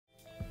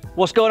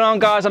What's going on,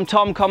 guys? I'm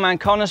Tom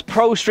Conman'S,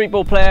 pro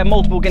streetball player,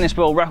 multiple Guinness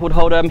World Record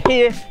holder. I'm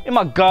here in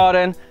my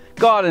garden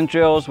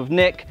drills with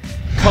Nick,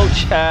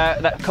 coach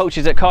that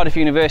coaches at Cardiff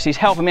University. He's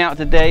helping me out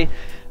today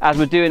as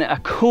we're doing a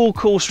cool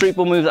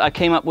streetball move that I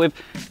came up with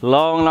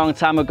long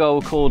time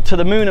ago called To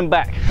the Moon and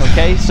Back.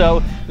 Okay,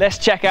 so let's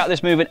check out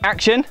this move in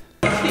action.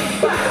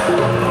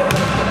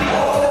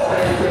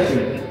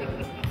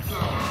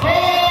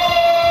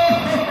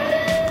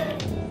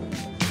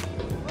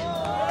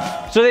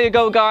 So there you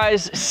go,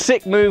 guys,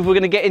 sick move. We're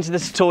gonna get into the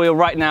tutorial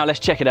right now. Let's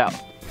check it out.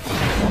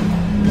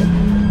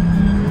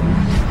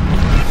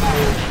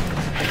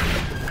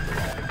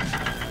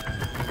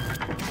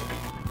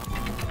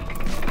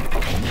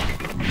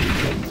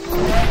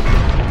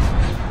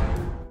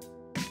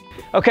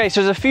 Okay,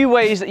 so there's a few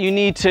ways that you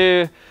need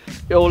to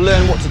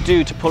learn what to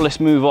do to pull this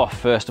move off,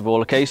 first of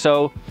all, okay?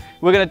 So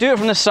we're gonna do it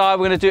from the side,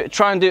 we're gonna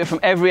try and do it from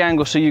every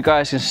angle so you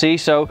guys can see.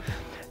 So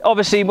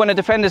obviously when a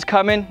defender's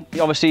coming,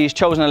 obviously he's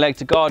chosen a leg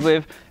to guard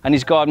with, and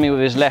he's guarding me with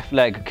his left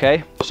leg,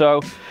 okay? So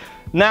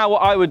now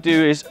what I would do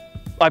is,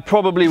 I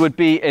probably would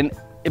be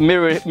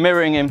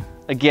mirroring him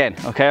again,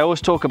 okay? I always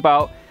talk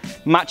about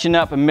matching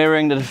up and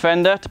mirroring the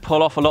defender to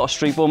pull off a lot of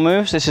streetball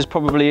moves. This is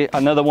probably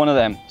another one of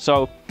them.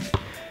 So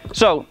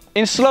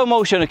in slow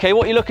motion, okay,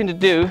 what you're looking to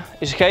do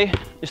is, okay,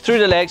 is through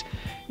the legs,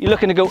 you're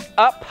looking to go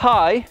up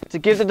high to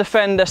give the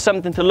defender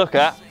something to look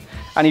at,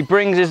 and he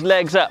brings his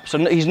legs up, so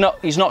he's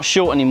not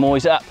short anymore,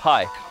 he's up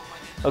high.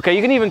 Okay,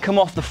 you can even come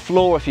off the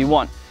floor if you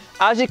want.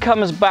 As he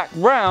comes back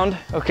round,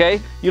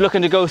 okay, you're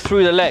looking to go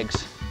through the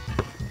legs.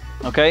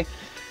 Okay,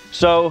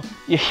 so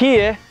you're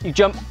here, you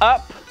jump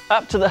up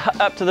to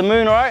the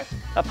moon, all right,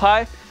 up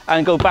high,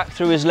 and go back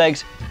through his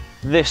legs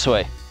this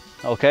way.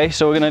 Okay,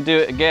 so we're gonna do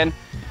it again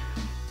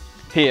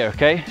here,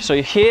 okay? So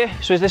you're here,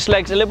 so this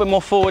leg's a little bit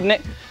more forward,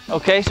 Nick.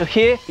 Okay, so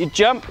here, you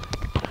jump,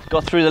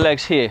 got through the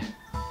legs here.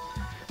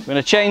 We're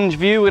gonna change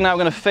view, we're now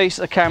gonna face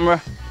the camera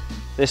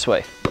this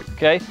way,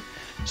 okay?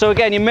 So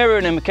again, you're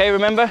mirroring him, okay?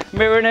 Remember,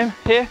 mirroring him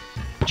here,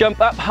 jump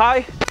up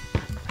high,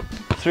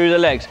 through the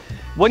legs.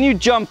 When you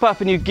jump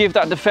up and you give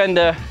that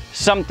defender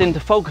something to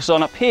focus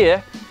on up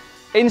here,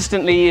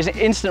 instantly, his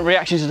instant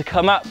reaction is to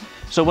come up.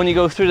 So when you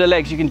go through the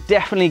legs, you can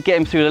definitely get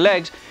him through the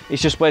legs.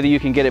 It's just whether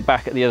you can get it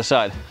back at the other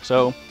side.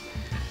 So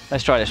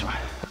let's try this one.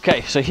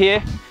 Okay, so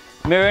here,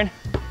 mirroring,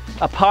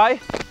 up high,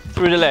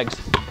 through the legs,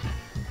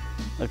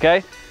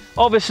 okay?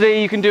 Obviously,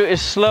 you can do it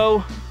as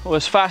slow or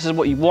as fast as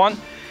what you want.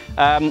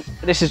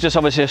 This is just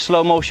obviously a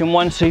slow motion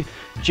one, so you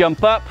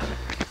jump up,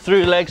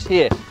 through the legs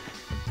here,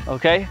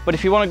 okay? But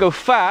if you want to go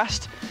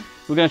fast,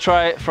 we're going to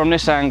try it from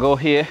this angle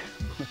here,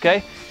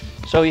 okay?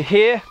 So you're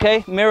here,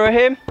 okay, mirror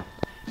him,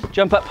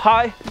 jump up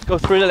high, go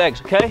through the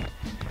legs, okay?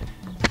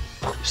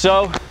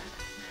 So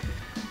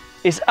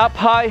it's up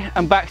high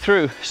and back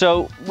through.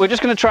 So we're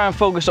just going to try and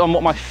focus on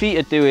what my feet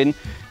are doing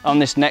on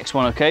this next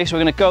one, okay? So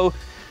we're going to go a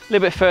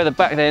little bit further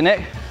back there,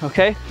 Nick,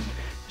 okay?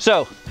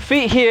 So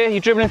feet here,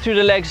 you're dribbling through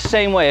the legs the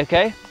same way,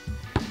 okay?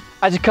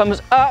 As it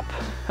comes up,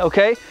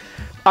 okay,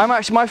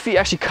 my feet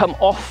actually come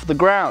off the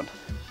ground.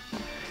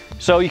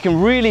 So you can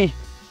really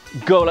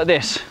go like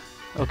this,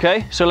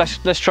 okay? So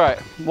let's try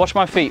it. Watch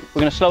my feet.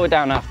 We're gonna slow it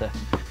down after.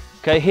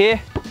 Okay, here,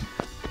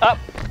 up,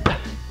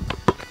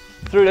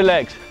 through the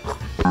legs.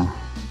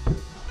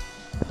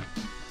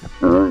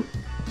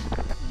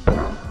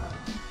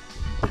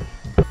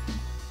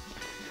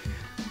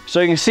 So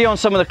you can see on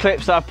some of the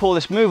clips that I pull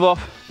this move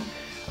off,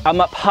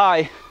 I'm up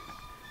high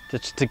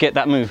to get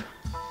that move.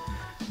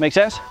 Make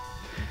sense?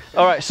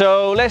 All right,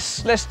 so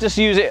let's just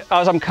use it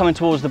as I'm coming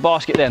towards the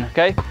basket then,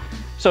 okay?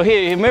 So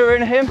here, you're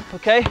mirroring him,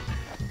 okay?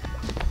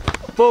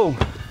 Boom.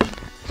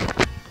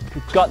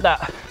 Got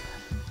that.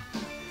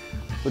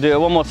 We'll do it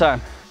one more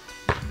time.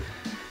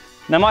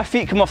 Now my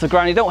feet come off the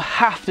ground. You don't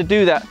have to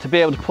do that to be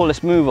able to pull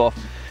this move off.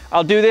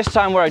 I'll do this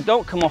time where I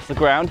don't come off the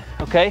ground,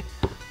 okay?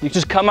 You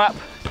just come up,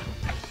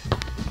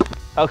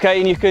 okay,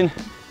 and you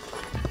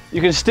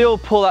can still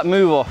pull that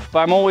move off. But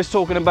I'm always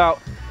talking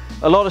about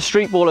a lot of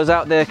street ballers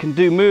out there can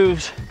do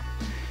moves,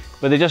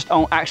 but they just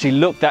don't actually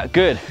look that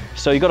good.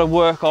 So you got to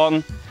work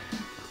on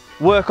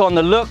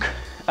the look,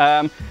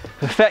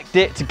 perfect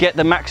it to get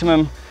the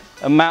maximum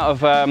amount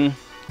of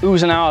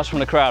oohs and ahs from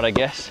the crowd, I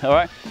guess. All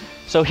right.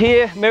 So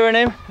here, mirroring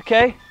him,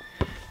 okay,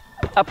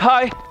 up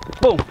high,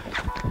 boom,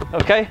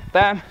 okay,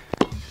 bam.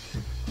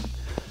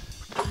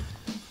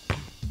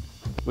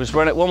 We'll just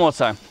run it one more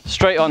time.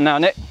 Straight on now,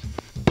 Nick.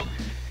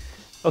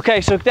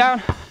 Okay, so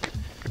down,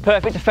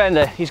 perfect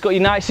defender. He's got you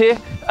nice here,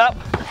 up,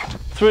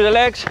 through the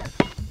legs,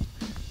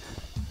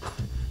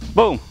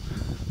 boom.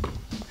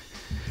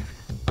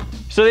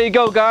 So there you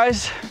go,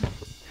 guys.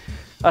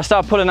 I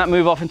started pulling that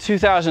move off in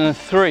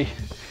 2003.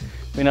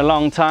 Been a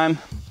long time.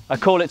 I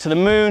call it To the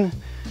Moon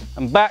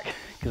and Back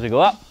because we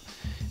go up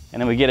and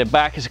then we get it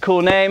back. It's a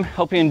cool name.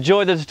 Hope you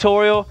enjoyed the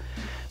tutorial.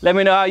 Let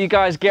me know how you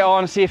guys get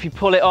on, see if you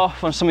pull it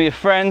off on some of your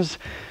friends.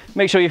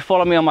 Make sure you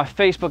follow me on my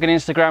Facebook and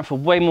Instagram for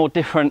way more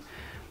different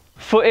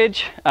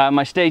footage,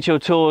 my stage show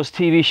tours,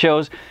 TV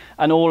shows,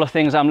 and all the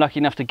things I'm lucky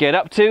enough to get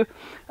up to.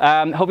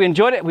 Hope you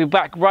enjoyed it. We'll be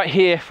back right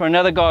here for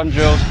another garden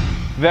drills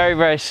very,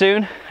 very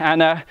soon.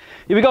 And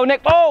here we go,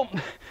 Nick. Oh,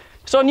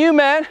 it's on you,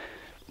 man.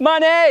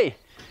 Money.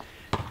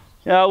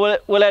 Yeah,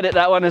 we'll edit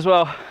that one as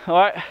well. All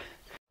right.